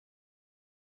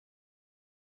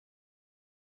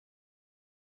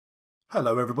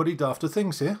Hello everybody, Dafter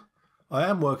Things here. I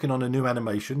am working on a new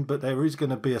animation, but there is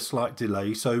going to be a slight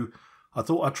delay, so I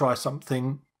thought I'd try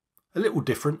something a little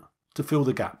different to fill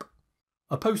the gap.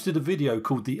 I posted a video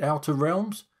called The Outer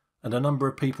Realms, and a number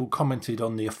of people commented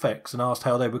on the effects and asked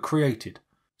how they were created.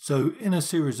 So in a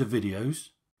series of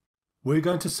videos, we're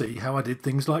going to see how I did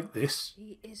things like this.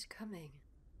 He is coming.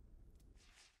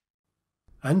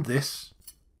 And this.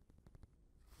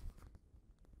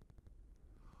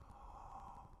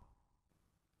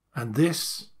 And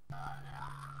this.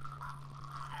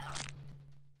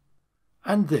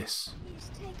 And this. He's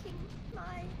taking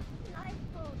my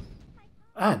lifeboat.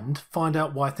 And find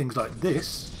out why things like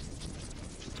this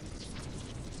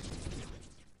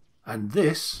and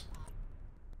this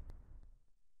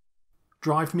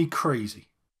drive me crazy.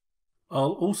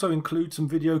 I'll also include some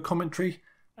video commentary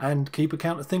and keep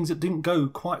account of things that didn't go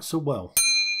quite so well.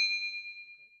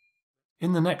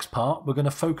 In the next part, we're going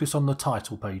to focus on the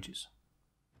title pages.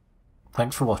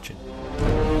 Thanks for watching.